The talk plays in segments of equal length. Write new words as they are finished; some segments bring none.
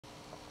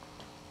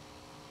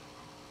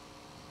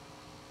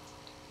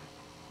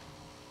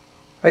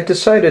I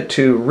decided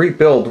to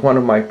rebuild one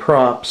of my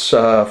props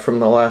from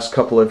the last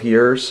couple of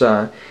years.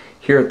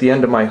 Here at the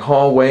end of my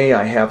hallway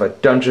I have a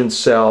dungeon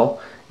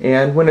cell,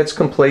 and when it's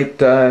complete,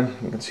 you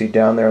can see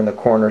down there in the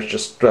corner is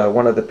just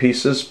one of the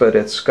pieces, but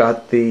it's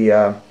got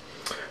the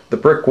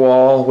brick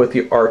wall with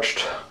the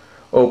arched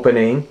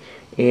opening,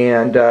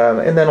 and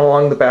then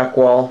along the back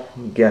wall,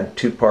 again,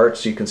 two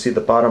parts. You can see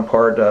the bottom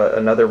part,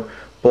 another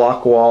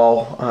block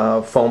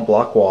wall, foam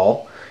block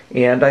wall.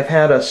 And I've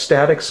had a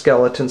static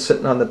skeleton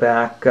sitting on the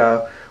back,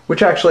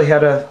 which actually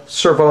had a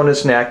servo on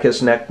his neck.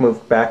 His neck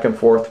moved back and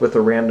forth with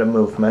a random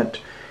movement,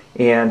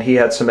 and he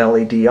had some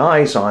LED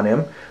eyes on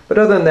him. But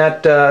other than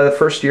that, the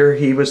first year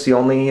he was the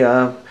only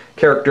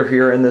character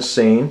here in this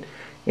scene.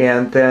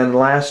 And then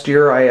last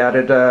year I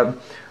added a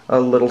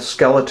little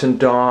skeleton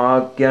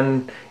dog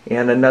and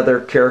another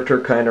character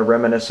kind of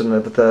reminiscent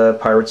of the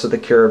Pirates of the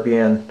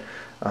Caribbean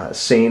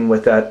scene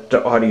with that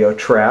audio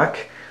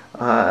track.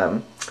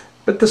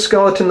 But the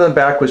skeleton in the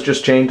back was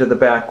just chained to the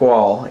back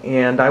wall,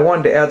 and I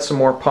wanted to add some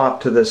more pop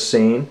to this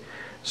scene.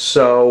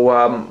 So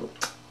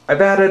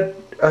I've added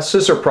a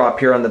scissor prop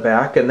here on the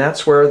back, and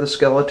that's where the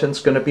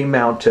skeleton's going to be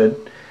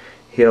mounted.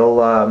 He'll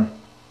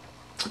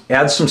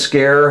add some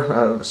scare,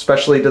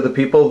 especially to the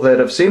people that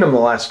have seen him the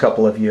last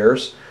couple of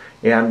years,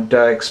 and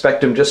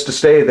expect him just to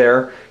stay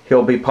there.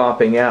 He'll be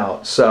popping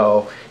out.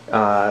 So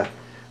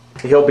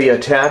he'll be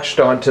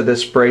attached onto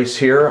this brace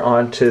here,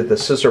 onto the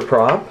scissor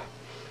prop.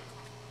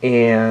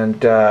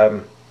 And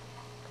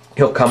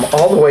he'll come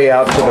all the way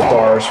out to the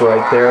bars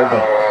right there.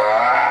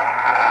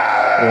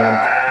 And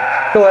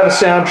he'll have a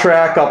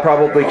soundtrack. I'll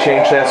probably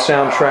change that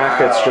soundtrack.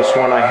 It's just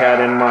one I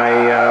had in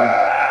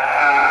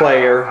my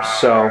player,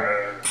 so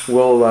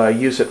we'll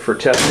use it for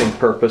testing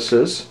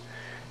purposes.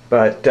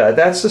 But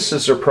that's the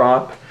scissor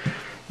prop.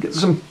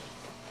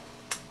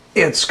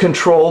 It's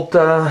controlled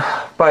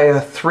by a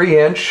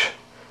 3-inch,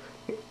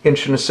 1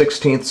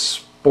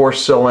 1/16 bore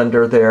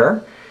cylinder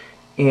there.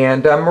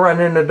 And I'm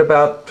running at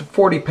about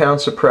 40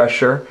 pounds of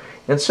pressure,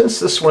 and since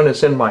this one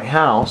is in my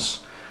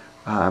house,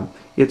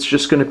 it's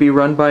just going to be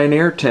run by an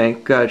air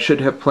tank. It should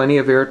have plenty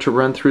of air to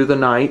run through the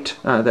night.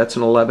 That's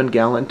an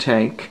 11-gallon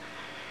tank,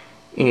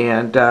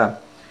 and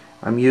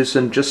I'm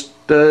using just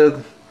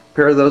a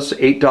pair of those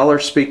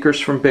 $8 speakers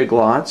from Big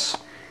Lots,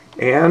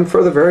 and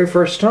for the very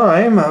first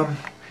time I'm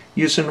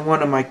using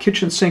one of my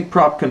kitchen sink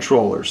prop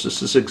controllers.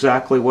 This is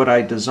exactly what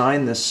I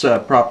designed this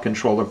prop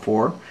controller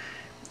for.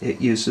 It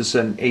uses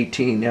an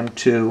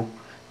 18M2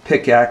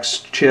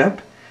 Picaxe chip,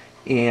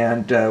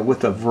 and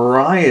with a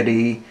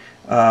variety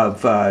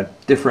of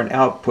different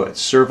outputs,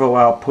 servo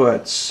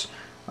outputs,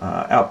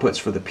 outputs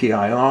for the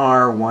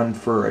PIR, one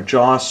for a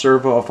jaw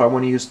servo if I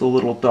want to use the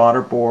little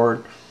daughter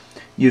board,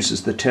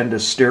 uses the Tenda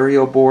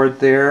stereo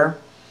board there,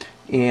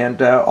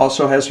 and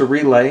also has a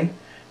relay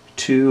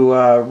to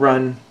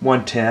run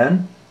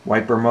 110,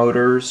 wiper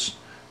motors,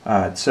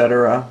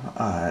 etc.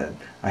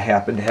 I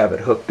happen to have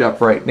it hooked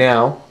up right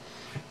now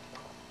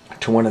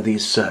to one of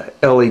these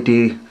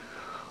LED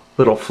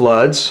little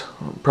floods.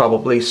 I'll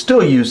probably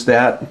still use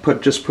that,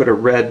 just put a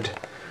red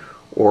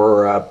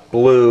or a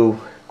blue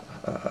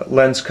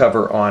lens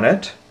cover on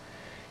it,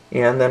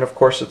 and then of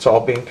course it's all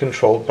being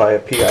controlled by a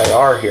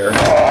PIR here.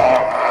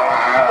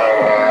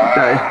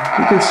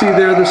 You can see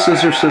there the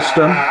scissor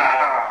system.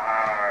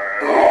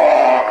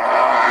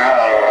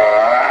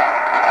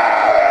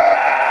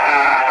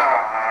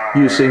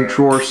 Using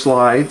drawer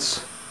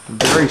slides,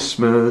 very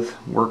smooth,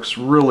 works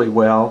really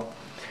well.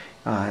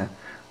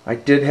 I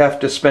did have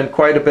to spend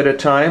quite a bit of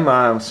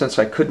time since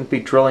I couldn't be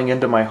drilling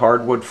into my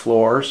hardwood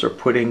floors or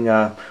putting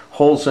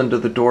holes into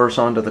the doors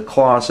onto the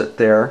closet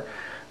there.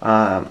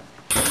 Cut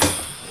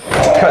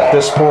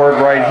this board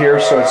right here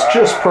so it's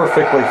just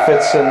perfectly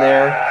fits in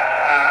there,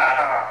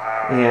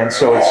 and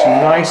so it's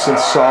nice and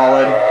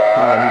solid.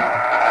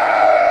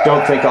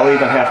 Don't think I'll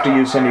even have to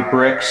use any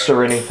bricks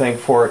or anything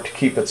for it to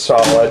keep it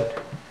solid.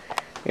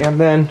 And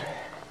then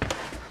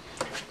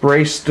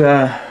braced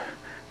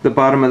the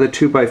bottom of the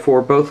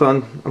 2x4 both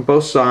on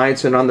both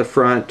sides and on the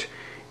front.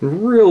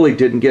 Really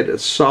didn't get it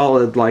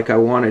solid like I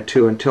wanted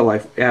to until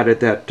I added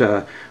that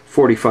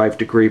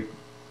 45-degree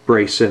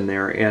brace in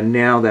there, and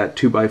now that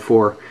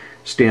 2x4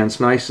 stands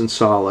nice and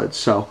solid.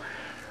 So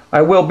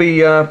I will be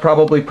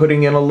probably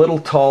putting in a little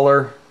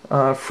taller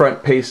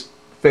front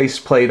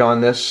faceplate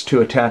on this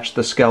to attach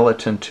the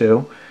skeleton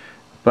to,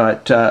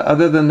 but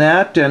other than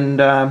that,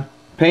 and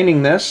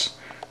painting this,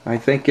 I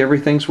think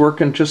everything's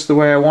working just the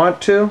way I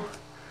want to.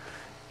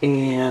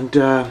 And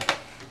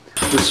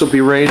this will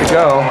be ready to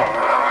go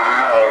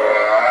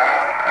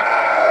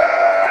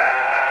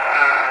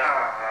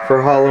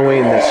for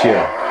Halloween this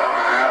year.